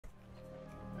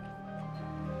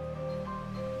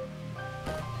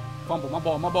Fumble. My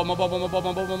ball. And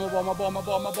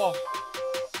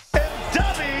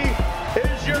Dubby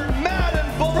is your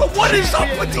Madden Bowl. Bro, what is up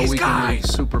with these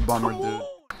guys? Super bummer, dude.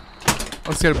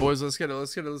 Let's get it, boys. Let's get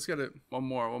it. One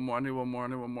more. I need one more.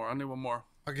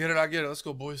 I get it. Let's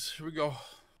go, boys. Here we go.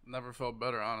 Never felt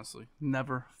better, honestly.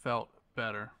 Never felt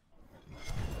better.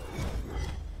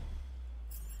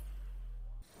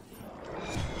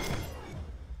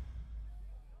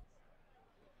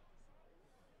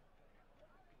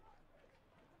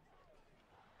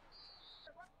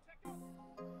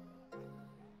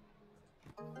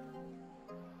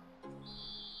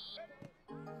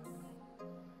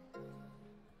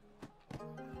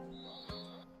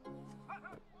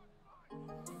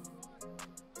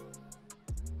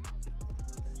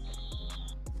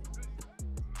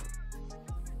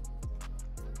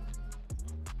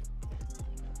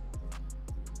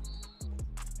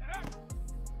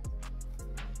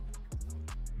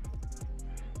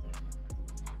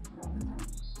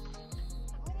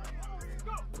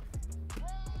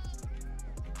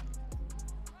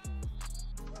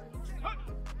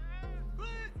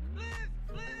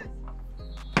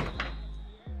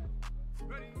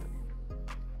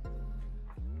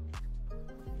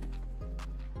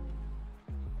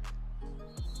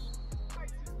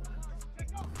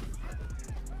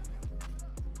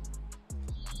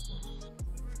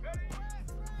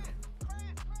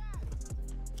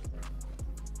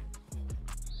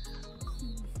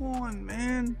 Come on,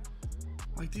 man.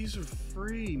 Like, these are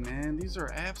free, man. These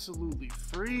are absolutely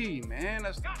free, man.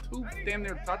 That's 2 damn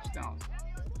near touchdowns.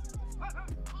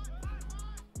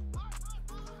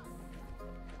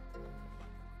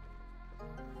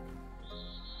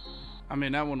 I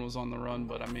mean, that one was on the run,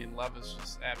 but I mean, Levis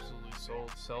just absolutely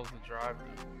sells the drive,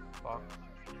 dude. Fuck.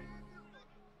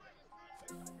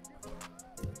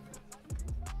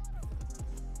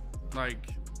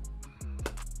 Like,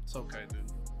 it's okay, dude.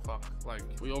 Fuck. Like,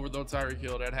 we overthrow Tyreek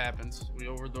Hill, that happens. We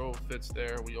overthrow Fitz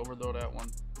there. We overthrow that one.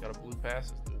 Got a blue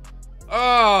passes, dude.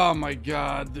 Oh my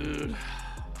god, dude.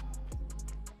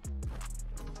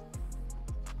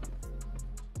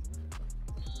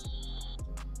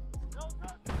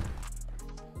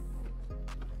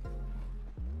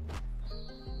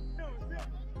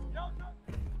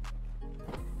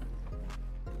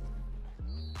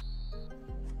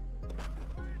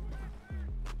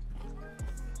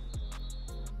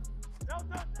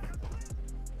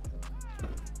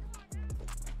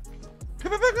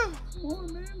 Come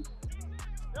on, man.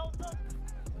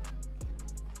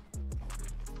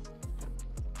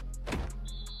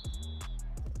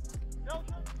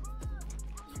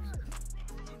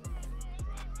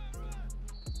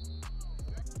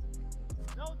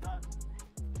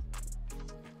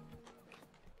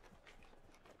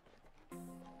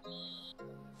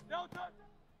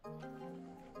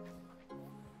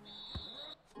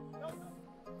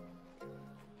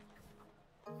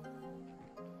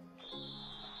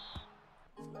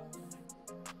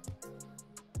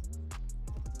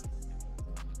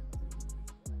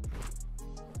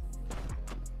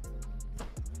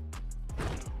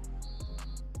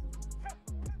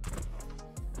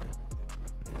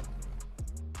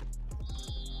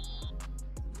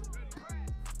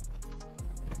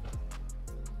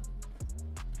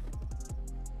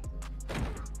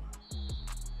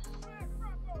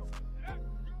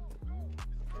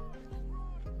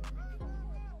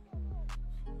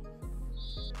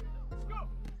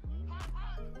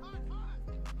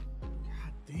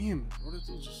 Damn, what did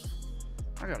they just...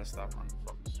 I gotta stop running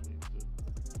fucking sweep, dude.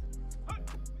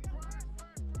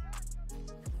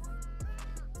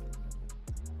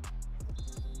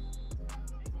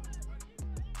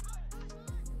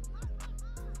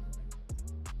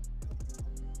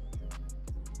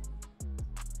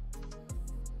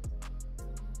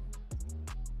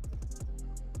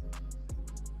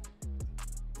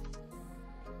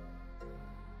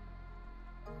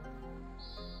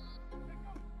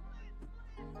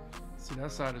 See,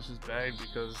 that side is just bagged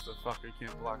because the fucker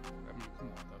can't block. I mean, come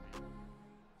on, Dubby.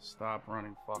 Stop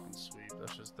running fucking sweep.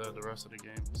 That's just dead the rest of the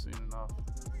game. I've seen enough.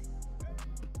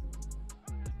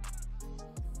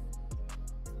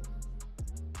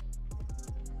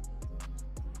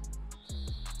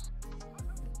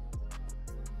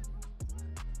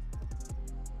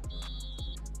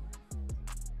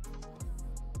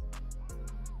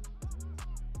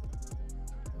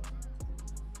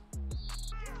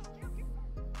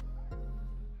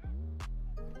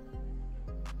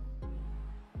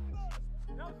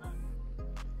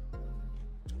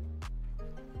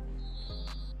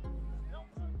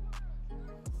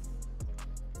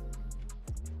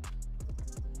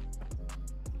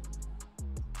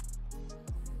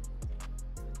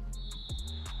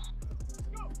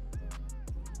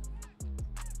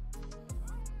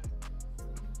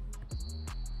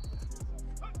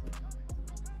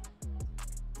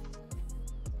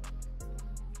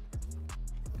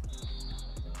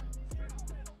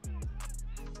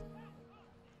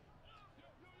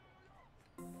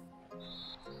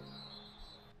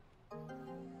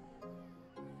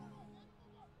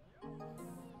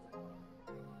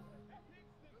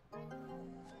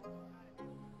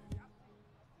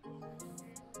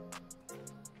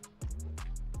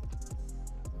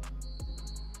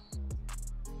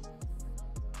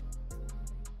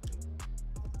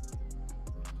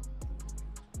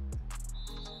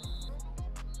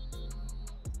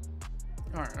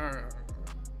 All right, all right, all right.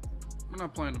 We're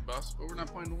not playing the best, but we're not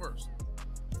playing the worst.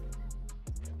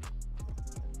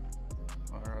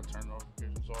 All right, I'll turn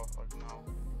notifications off like now.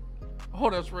 Oh,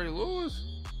 that's Ray Lewis.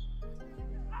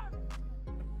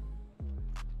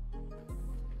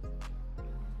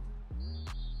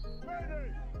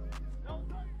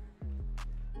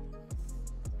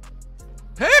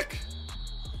 Pick!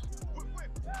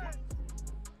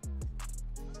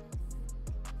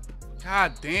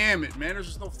 God damn it, man. There's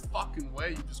just no fucking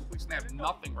way. You just quick snap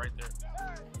nothing right there.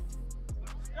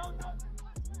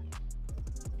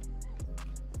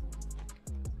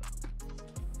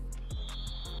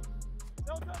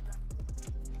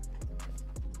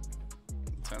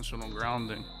 Intentional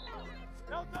grounding.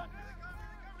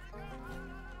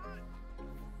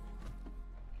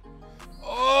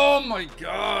 Oh my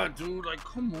god, dude. Like,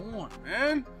 come on,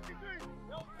 man.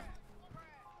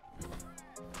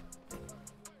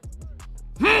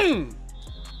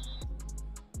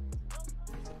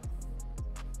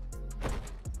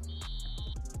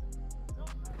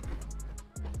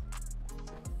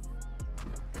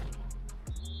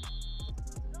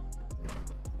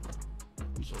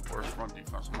 This is the worst run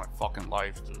defense of my fucking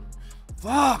life, dude.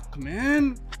 Fuck,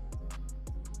 man.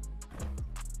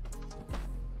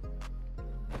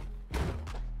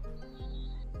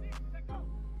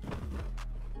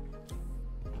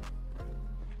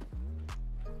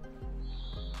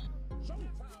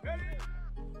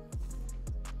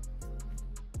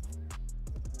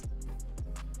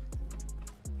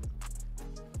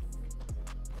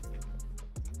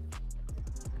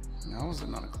 How is it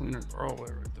not a cleaner throwaway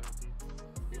right there, dude?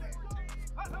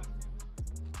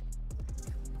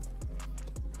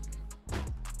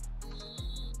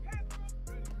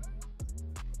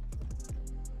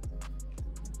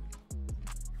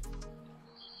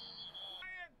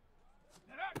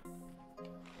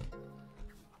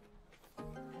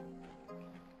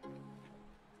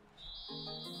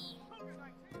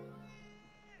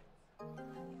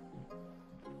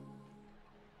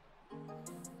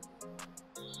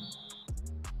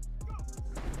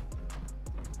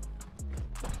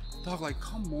 Dog, like,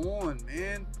 come on,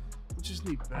 man. We just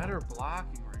need better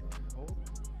blocking right there. Hold.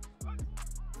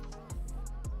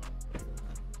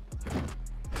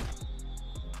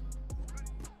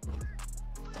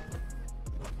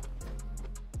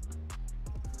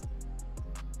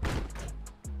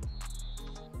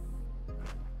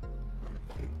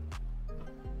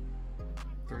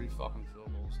 Three fucking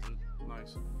field goals, dude.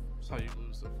 Nice. That's how you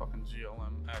lose the fucking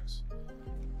GLMX.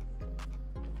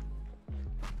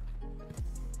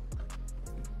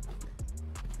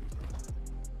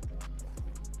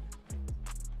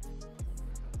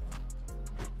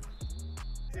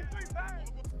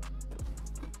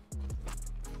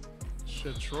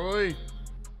 Shit, Troy.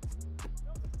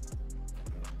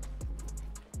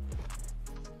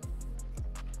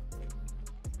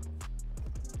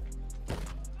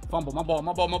 Fumble, my ball,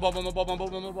 my ball, my ball, my ball, my ball, my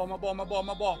ball, my ball, my ball, my ball,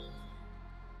 my ball.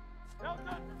 Oh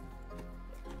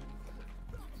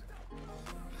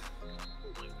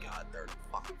my god, 3rd and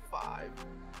fucking 5.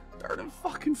 3rd and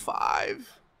fucking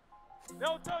 5.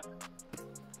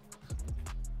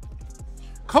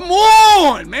 Come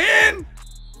on, man!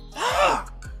 Fuck!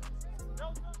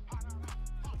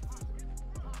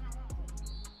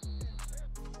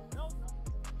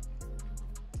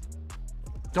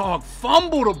 Dog,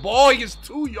 fumble the ball. He gets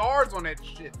 2 yards on that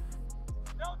shit.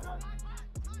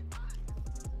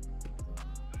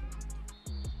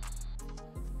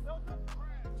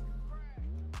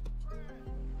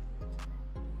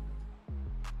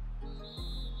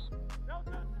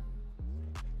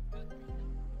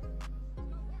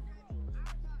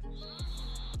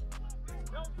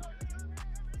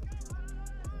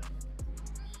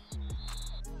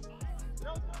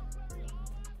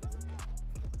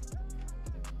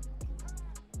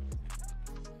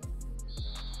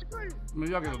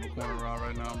 Maybe I'll give up a corner route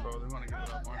right now, bro. They want to give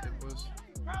it up, market, please.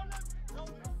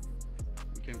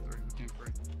 We came 3. We came 3.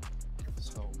 Let's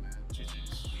go, man.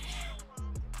 GG's.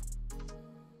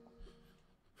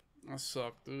 I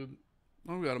suck, dude.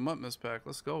 Oh, we got a mutt miss pack.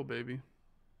 Let's go, baby.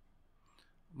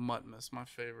 Mutt miss, my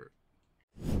favorite.